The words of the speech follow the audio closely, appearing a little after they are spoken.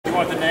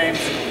want the names,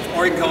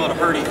 or you can call it a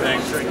hurdy thing.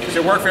 Does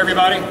it work for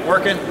everybody?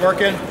 Working?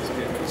 Working?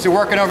 Is it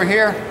working over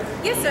here?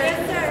 Yes, sir.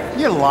 Yes, sir.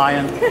 You're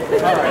lying.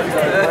 All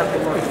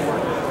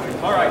right.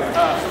 All right,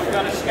 so we've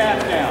got a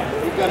snap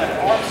down. We've got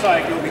an arm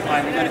side go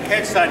behind. We've got a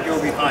head side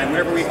go behind.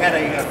 Whenever we had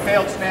a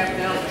failed snap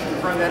down, we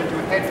run that into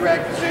a head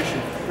drag position.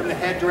 From the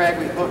head drag,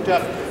 we hooked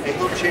up a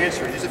hook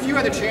chancery. There's a few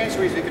other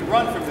chanceries we can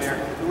run from there.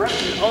 The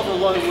rest is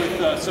overloaded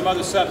with some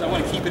other stuff. I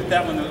want to keep it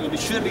that one. It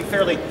should be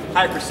fairly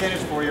high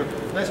percentage for you.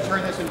 Let's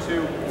turn this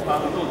into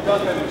a little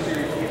Duck-Dunder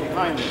series to get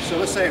behind this. So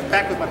let's say I'm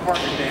back with my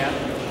partner,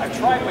 Dan. I've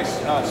tried my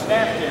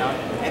snap down,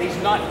 and he's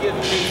not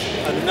giving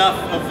me enough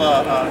of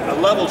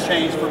a level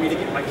change for me to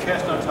get my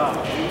chest on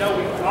top. We know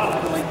we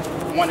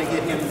optimally want to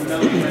get him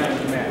no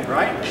drag to mat,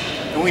 right?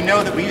 And we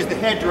know that we use the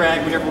head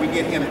drag whenever we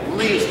get him at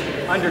least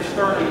under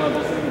sternum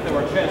level so we can throw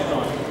our chest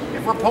on.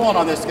 If we're pulling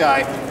on this guy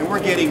and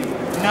we're getting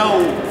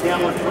no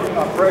downward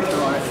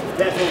pressure on it,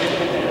 that's what we're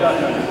going to do.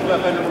 The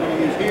Duck-Under we're going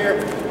to use here.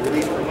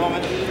 Release for a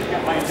moment.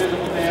 Got my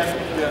invisible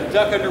Dan. The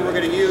Duck-Under we're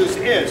going to use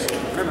is,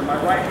 remember,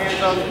 my right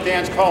hand's on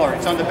Dan's collar.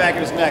 It's on the back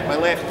of his neck. My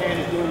left hand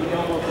is doing the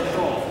elbow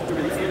control.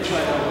 Remember the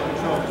inside elbow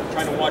control.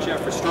 Trying to watch out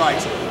for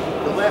strikes.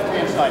 The left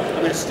hand side, I'm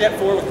going to step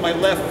forward with my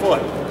left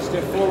foot.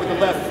 Step forward with the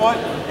left foot,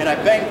 and I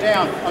bang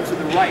down onto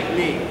the right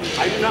knee.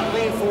 I do not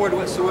lean forward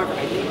whatsoever.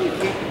 I need to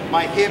keep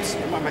my hips,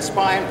 my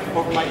spine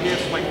over my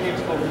hips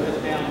over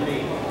this down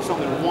knee. So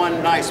I'm in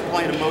one nice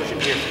plane of motion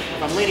here.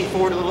 If I'm leaning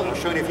forward a little, I'll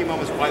show you in a few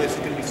moments why this is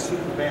going to be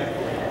super bad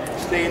for you.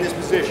 Stay in this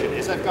position.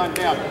 As I've gone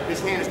down, this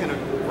hand is going to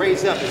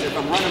raise up as if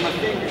I'm running my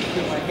fingers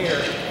through my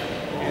hair.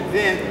 And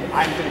then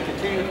I'm going to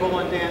continue to pull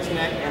on Dan's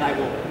neck, and I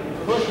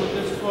will push with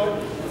this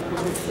foot.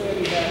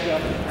 Standing back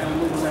up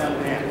and move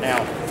around Dan. Now,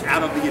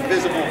 out of the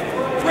invisible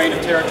range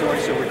of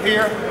territory. So we're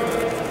here.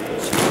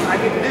 I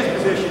get to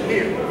this position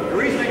here. The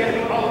reason I got to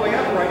be all the way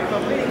upright, if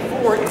I'm leaning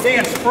forward, if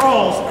Dan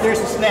sprawls, there's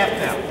a snap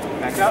down.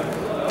 Back up.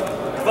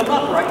 If I'm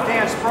upright,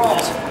 Dan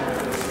sprawls.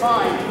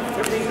 Spine,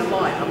 everything's in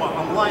line.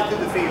 I'm lined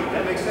through the field.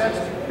 That makes sense?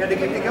 Now to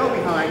get to go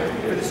behind,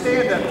 for the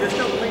stand up, just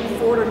don't lean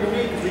forward on your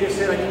knee because we just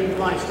said I need to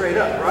line straight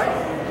up, right?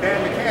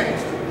 Bad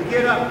mechanics. To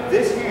get up,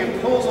 this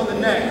hand pulls on the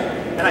neck.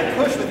 And I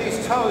push with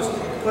these toes,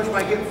 push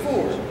my hip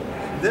forward.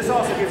 This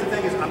also gives the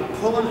thing is I'm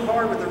pulling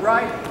hard with the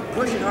right,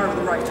 pushing hard with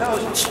the right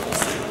toes.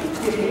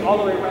 It gets me all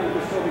the way around to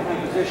this full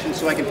behind position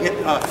so I can hit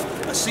a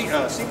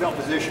seatbelt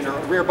position or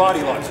a rear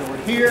body lock. So we're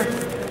here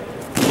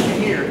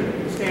and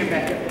here. Stand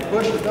back up.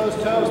 Push with those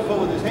toes,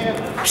 pull with his hand,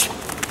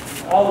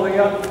 all the way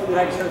up, then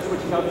I can start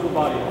switching up to a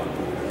body lock.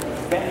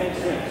 That makes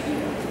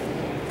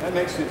sense. That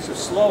makes sense. So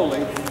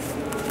slowly,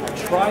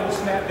 I try to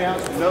snap down,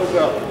 so no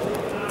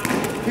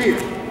go. Here.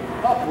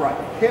 Upright,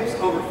 hips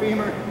over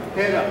femur,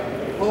 head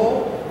up.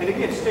 Pull, and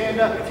again, stand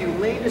up. If you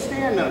lean to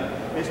stand up,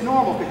 it's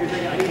normal because you're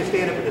thinking, I need to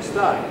stand up at this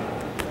side.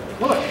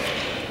 Push,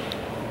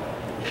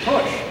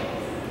 push,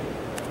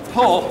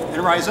 pull,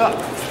 and rise up.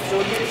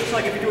 So again, it's just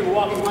like if you're doing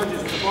walking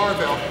lunges with a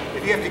barbell.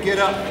 If you have to get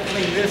up,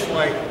 lean this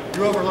way,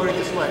 you're overloading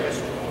this leg. It's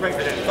great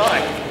for that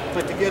thigh.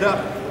 But to get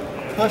up,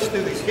 push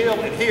through these heels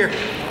and here,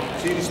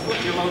 so you can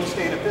split your load,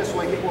 stand up this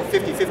way, get more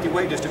 50-50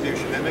 weight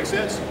distribution. That makes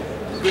sense?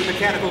 Good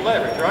mechanical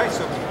leverage, right?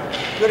 So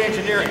good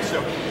engineering.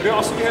 So, but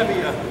also you have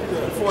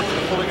the force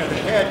of pulling on the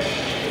head,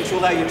 which will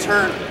allow you to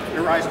turn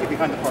and rise, get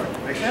behind the partner.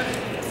 Make sense?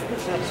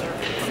 Makes sense, sir.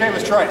 Okay,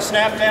 let's try it.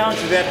 Snap down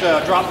to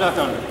that drop duck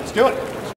under. Let's do it.